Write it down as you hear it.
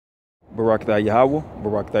Barakatah Yahweh,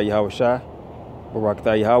 Barakatah Yahweh Shai,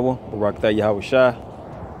 Barakatah Yahweh, Barakatah Yahweh Shai,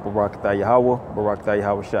 Barakatah Yahweh, Barakatah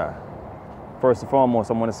Yahweh Shai. First and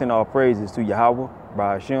foremost, I want to send all praises to Yahweh,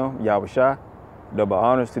 by Hashem, Yahweh Shai. Double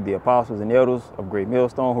honors to the apostles and elders of Great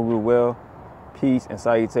Millstone who rule well. Peace and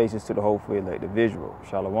salutations to the hopeful elected visual.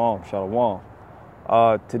 Shalom, shalom.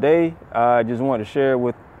 Today, I just wanted to share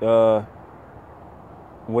with the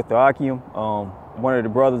Akim, one of the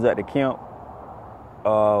brothers at the camp.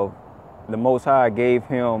 The Most High gave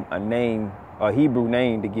him a name, a Hebrew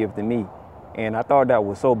name to give to me. And I thought that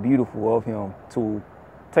was so beautiful of him to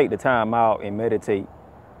take the time out and meditate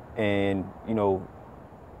and,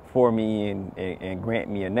 for me and grant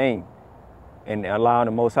me a name, and allowing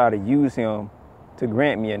the Most High to use him to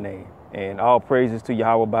grant me a name. And all praises to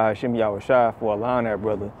Yahweh by Hashem Yahweh Shai for allowing that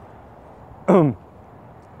brother, to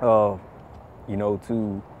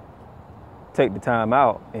take the time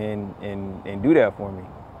out and do that for me,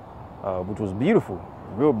 which was beautiful,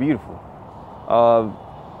 real beautiful.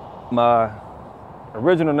 My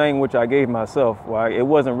original name, which I gave myself, it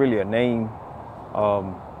wasn't really a name,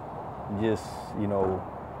 just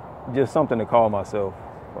something to call myself.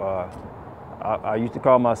 I used to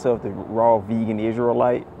call myself the raw vegan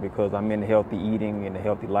Israelite because I'm into healthy eating and a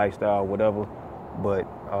healthy lifestyle, whatever. But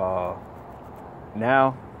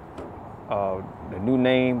now, the new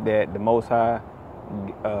name that the Most High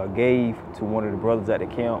gave to one of the brothers at the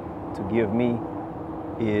camp to give me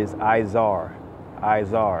is IZAR.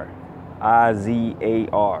 IZAR.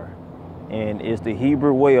 I-Z-A-R. And it's the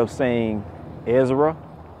Hebrew way of saying Ezra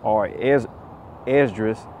or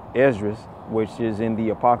Esdras, which is in the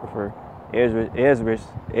Apocrypha. Esdras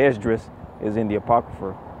is in the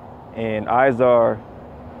Apocrypha. And IZAR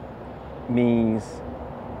means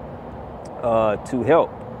to help.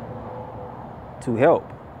 To help.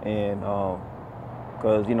 And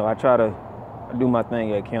because, I try to do my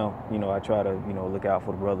thing at camp. I try to, look out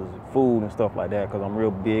for the brothers' food and stuff like that because I'm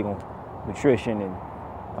real big on nutrition and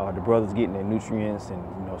the brothers getting their nutrients and,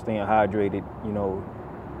 staying hydrated,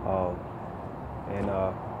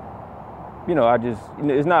 I just,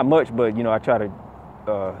 it's not much, but, I try to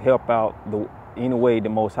help out any way the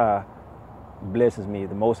Most High blesses me.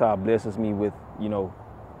 The Most High blesses me with,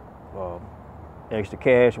 extra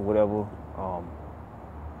cash or whatever.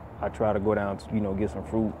 I try to go down to, get some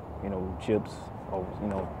fruit, chips, or,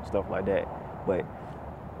 stuff like that. But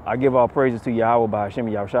I give all praises to Yahweh by Hashem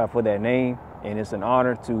Yahweh Shai for that name, and it's an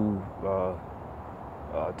honor to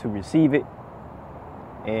receive it.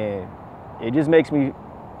 And it just makes me,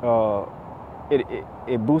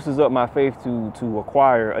 it boosts up my faith to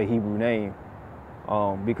acquire a Hebrew name,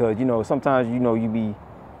 because sometimes you be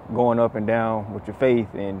going up and down with your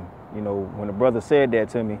faith, and when the brother said that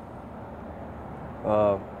to me,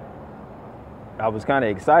 I was kind of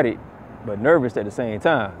excited but nervous at the same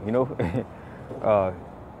time,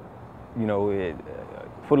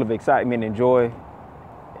 full of excitement and joy,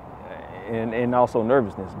 and also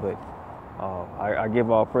nervousness. But I give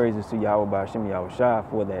all praises to Yahweh by Hashem Yahweh Shai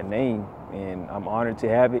for that name, and I'm honored to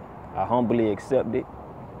have it. I humbly accept it,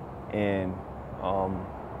 and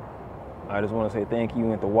I just want to say thank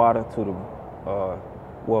you and the water to the,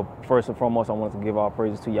 well, first and foremost, I want to give all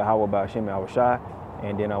praises to Yahweh by Hashem Yahweh Shai,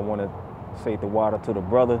 and then I want to say the water to the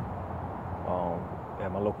brother at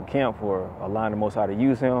my local camp for allowing the Most High to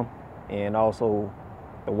use him, and also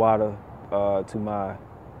the water to my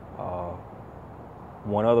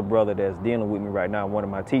one other brother that's dealing with me right now, one of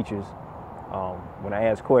my teachers. When I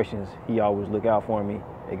ask questions, he always look out for me,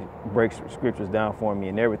 breaks scriptures down for me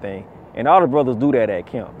and everything. And all the brothers do that at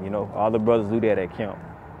camp, all the brothers do that at camp.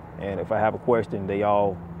 And if I have a question, they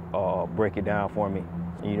all break it down for me,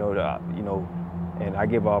 and I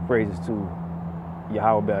give all praises to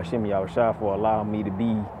Yahweh B'Hashem Yahweh Shai for allowing me to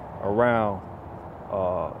be around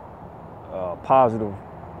positive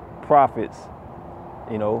prophets,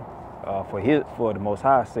 for the Most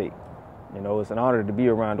High's sake. It's an honor to be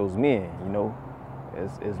around those men.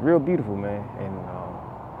 It's real beautiful, man. And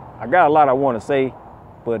I got a lot I want to say,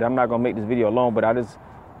 but I'm not gonna make this video long. But I just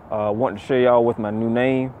want to share y'all with my new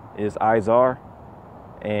name is IZAR,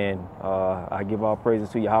 and I give all praises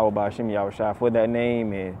to Yahweh by Hashem Yahweh Shai for that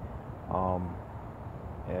name. And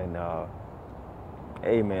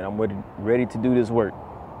hey, man, I'm ready to do this work.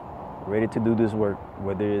 Ready to do this work,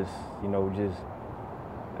 whether it's just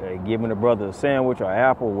giving a brother a sandwich or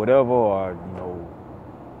apple, or whatever, or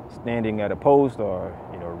standing at a post, or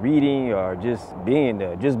reading, or just being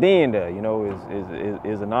there. Just being there,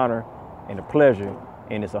 is an honor and a pleasure,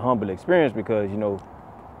 and it's a humble experience because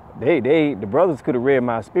the brothers could have read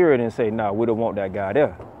my spirit and say, nah, we don't want that guy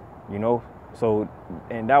there, So,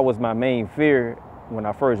 and that was my main fear when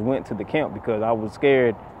I first went to the camp, because I was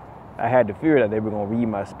scared I had the fear that they were gonna read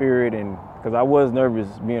my spirit, and because I was nervous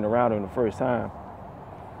being around them the first time.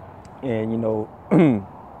 And you know,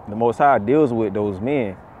 the Most High deals with those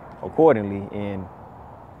men accordingly, and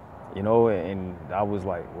you know, and I was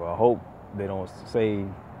like, well, I hope they don't say,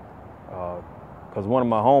 because one of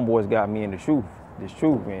my homeboys got me in this truth,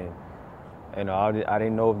 and I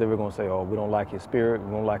didn't know if they were gonna say, oh, we don't like his spirit, we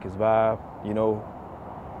don't like his vibe, you know,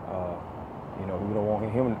 we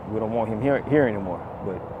don't want him here anymore.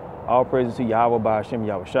 But all praises to Yahweh by Hashem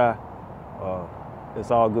Yahweh Shai.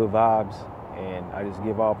 It's all good vibes, and I just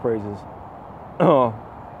give all praises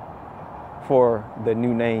for the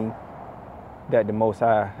new name that the Most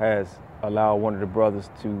High has allowed one of the brothers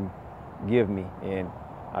to give me, and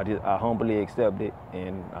I humbly accept it,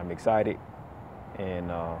 and I'm excited,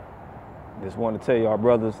 and just want to tell y'all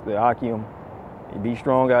brothers, the Akim, be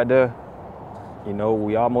strong out there. You know,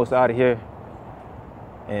 we almost out of here,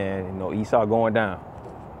 and you know, IZAR going down.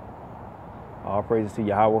 All praises to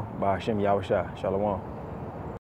Yahweh by Hashem Yahweh Shai. Shalom.